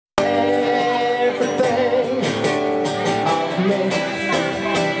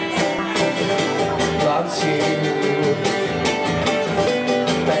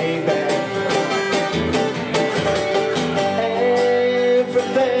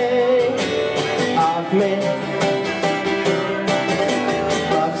of me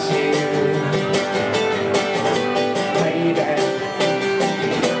loves you, baby.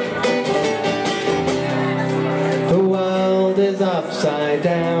 The world is upside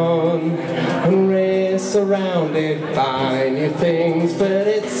down and we're surrounded by new things, but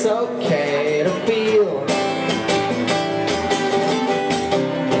it's okay to feel.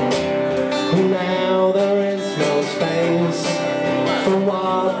 Now there is no space for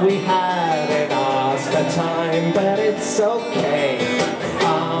what we had in our spare time, but it's okay.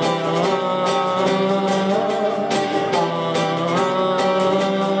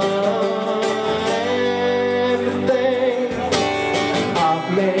 Everything of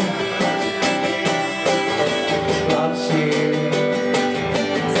me loves you,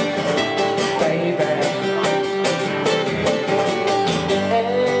 baby.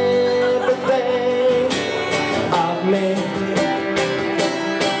 Everything of me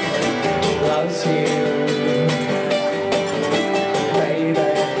loves you, baby.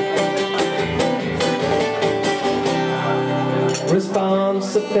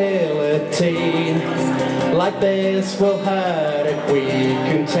 Responsibility like this will hurt if we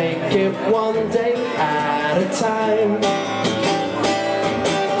can take it one day at a time.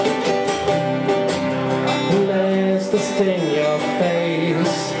 There's the sting your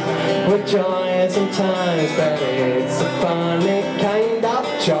face with joy sometimes, but it's a funny kind of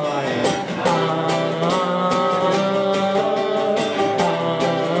joy.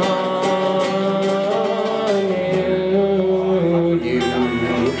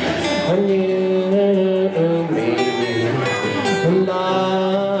 And you, me,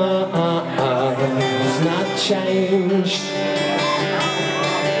 love's not changed.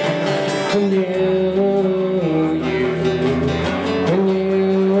 And you,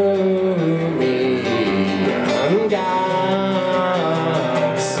 me, and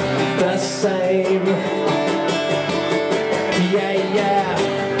God's the same. Yeah, yeah.